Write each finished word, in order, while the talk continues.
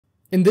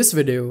In this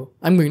video,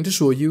 I'm going to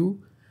show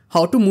you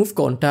how to move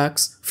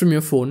contacts from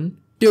your phone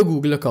to your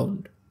Google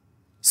account.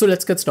 So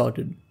let's get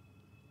started.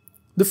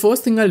 The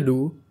first thing I'll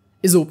do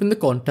is open the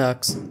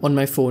contacts on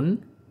my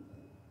phone.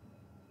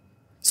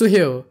 So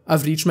here,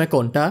 I've reached my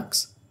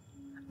contacts.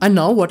 And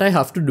now what I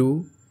have to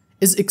do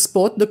is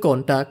export the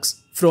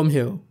contacts from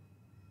here.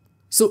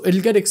 So it'll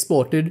get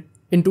exported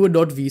into a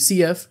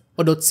 .vcf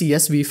or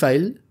 .csv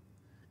file.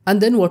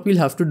 And then what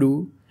we'll have to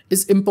do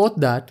is import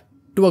that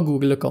to our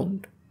Google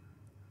account.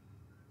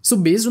 So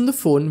based on the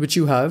phone which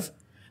you have,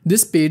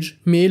 this page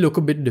may look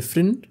a bit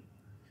different,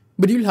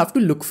 but you'll have to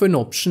look for an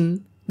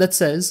option that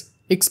says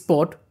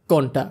export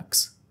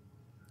contacts.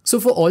 So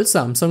for all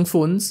Samsung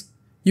phones,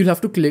 you'll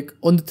have to click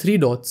on the three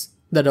dots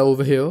that are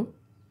over here.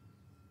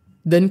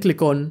 Then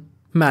click on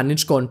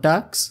manage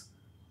contacts.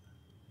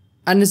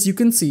 And as you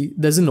can see,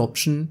 there's an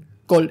option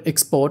called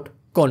export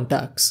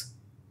contacts.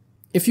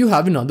 If you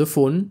have another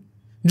phone,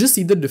 just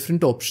see the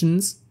different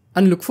options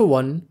and look for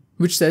one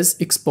which says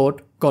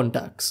export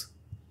contacts.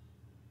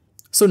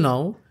 So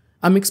now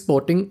I'm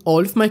exporting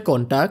all of my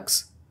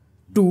contacts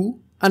to,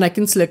 and I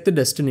can select the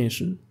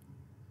destination.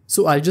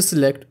 So I'll just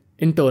select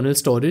internal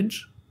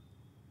storage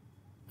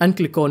and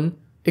click on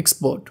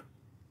export.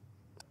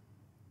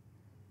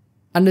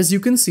 And as you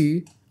can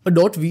see, a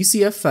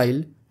 .vcf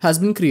file has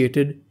been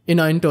created in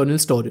our internal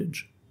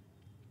storage.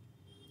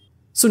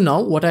 So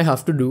now what I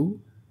have to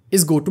do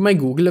is go to my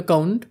Google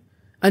account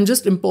and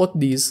just import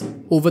these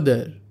over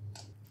there.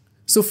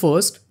 So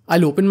first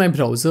I'll open my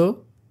browser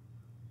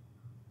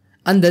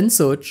and then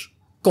search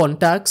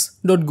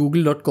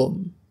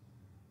contacts.google.com.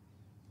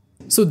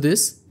 So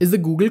this is the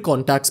Google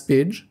Contacts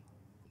page.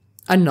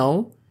 And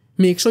now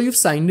make sure you've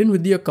signed in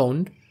with the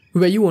account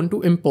where you want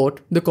to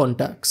import the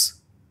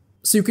contacts.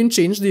 So you can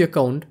change the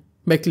account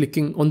by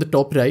clicking on the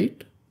top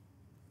right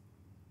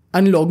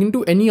and log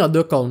into any other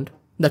account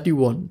that you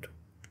want.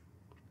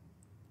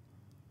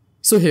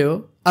 So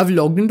here I've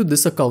logged into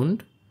this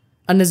account,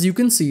 and as you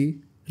can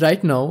see,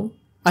 right now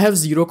I have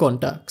 0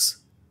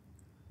 contacts.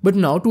 But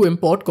now to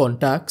import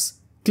contacts,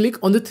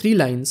 click on the 3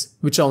 lines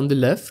which are on the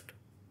left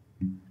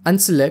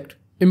and select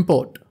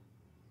import.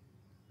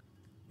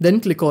 Then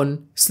click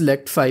on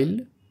select file.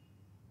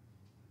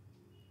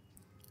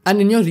 And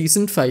in your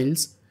recent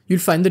files, you'll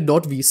find the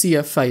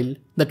 .vcf file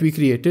that we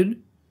created.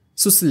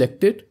 So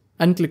select it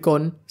and click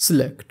on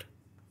select.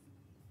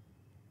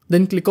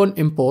 Then click on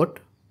import.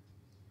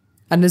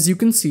 And as you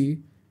can see,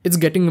 it's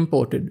getting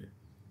imported.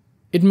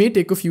 It may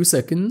take a few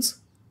seconds.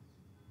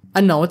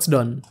 And now it's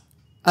done.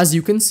 As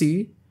you can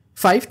see,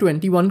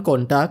 521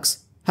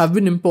 contacts have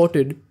been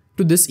imported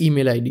to this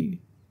email ID.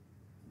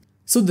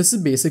 So this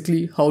is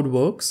basically how it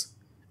works.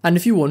 And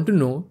if you want to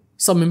know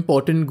some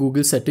important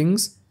Google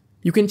settings,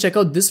 you can check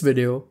out this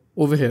video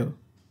over here.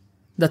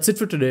 That's it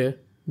for today.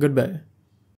 Goodbye.